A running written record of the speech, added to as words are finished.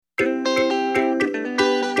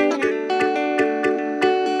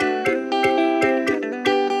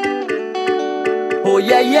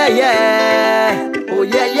yeah, yeah, yeah. Oh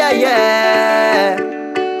yeah, yeah, yeah.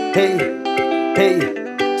 Hey,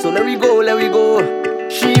 hey. So let we go, let we go.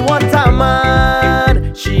 She want a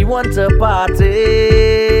man, she want a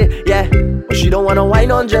party, yeah. But she don't wanna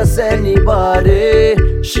whine on just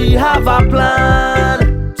anybody. She have a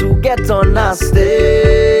plan to get on a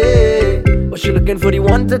stay, but she looking for the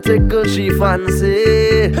one to tickle she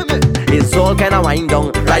fancy. It's all kinda wind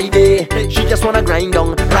down, right there. She just wanna grind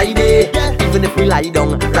down, right there. Even if we lie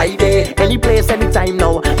down, right there. Any place, anytime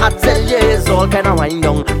now. I tell you, it's all kinda wind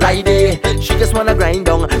down, right there. She just wanna grind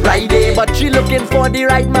down, right there. But she looking for the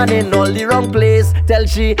right man in all the wrong place. Tell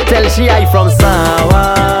she I from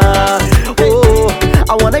Sawa. Oh,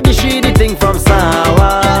 I wanna give she the thing from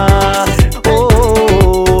Sawa.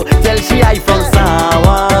 Oh, tell she I from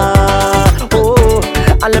Sawa. Oh,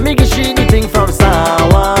 and let me give she the thing from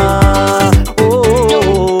Sawa.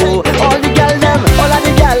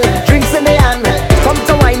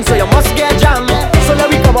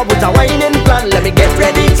 With a whining plan, let me get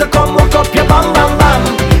ready to come walk up your bam bam bam.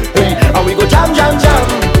 Hey, and we go jam jam jam,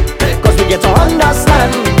 cause we get to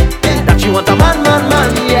understand that you want a man, man,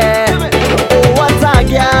 man, yeah. Oh, what a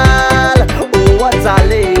girl, oh, what a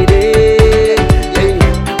lady. Hey,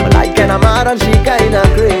 well, I kinda mad and she kinda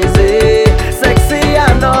crazy. Sexy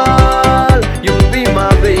and all, you be my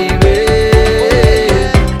baby.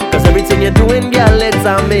 Cause everything you're doing, girl, it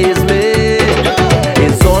amaze me.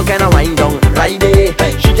 It's all kinda wind down, right there.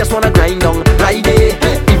 She just wanna grind down, right there.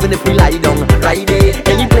 Even if we lie down, right there.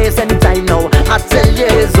 Any place, anytime now. I tell you,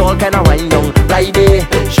 it's all kinda wind down, right there.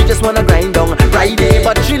 She just wanna grind down, right there.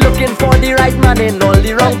 But she looking for the right man in all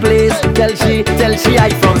the wrong place. Tell she I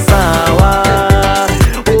from Sawa.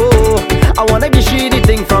 Oh, I wanna give she the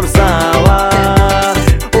thing from Sawa.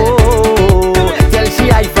 Oh, tell she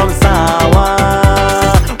I from Sawa.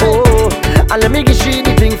 Oh, and let me give she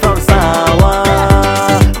the thing from Sawa.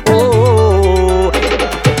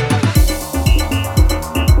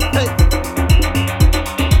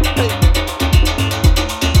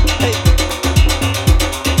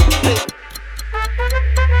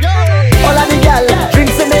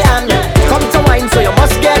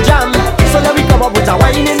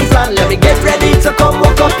 Let me get ready to come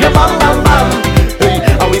walk up your bam bam bam. Hey,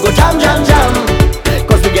 and we go jam jam jam,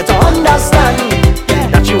 cause we get to understand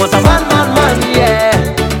that you want a man, man, man,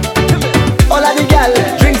 yeah. All of the gal,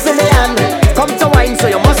 drinks in the hand, come to wine, so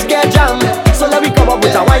you must get jam. So let me come up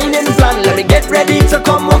with a whining plan. Let me get ready to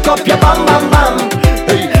come walk up your bam bam bam.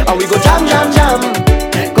 Hey, and we go jam jam jam,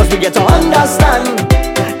 cause we get to understand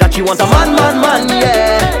that you want a man, man, man, yeah.